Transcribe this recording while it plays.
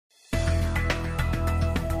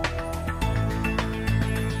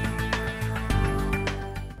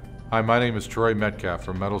Hi, my name is Troy Metcalf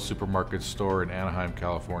from Metal Supermarket Store in Anaheim,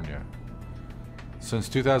 California. Since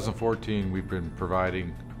 2014, we've been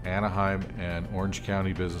providing Anaheim and Orange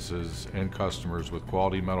County businesses and customers with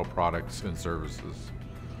quality metal products and services.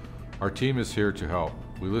 Our team is here to help.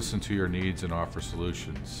 We listen to your needs and offer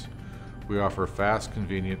solutions. We offer fast,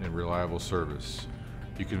 convenient, and reliable service.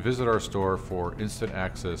 You can visit our store for instant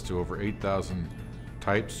access to over 8,000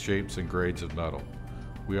 types, shapes, and grades of metal.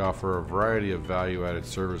 We offer a variety of value-added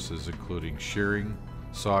services including shearing,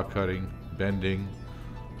 saw cutting, bending,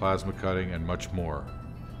 plasma cutting, and much more.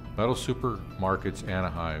 Metal Supermarkets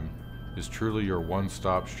Anaheim is truly your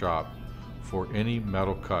one-stop shop for any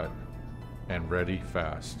metal cut and ready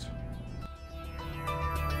fast.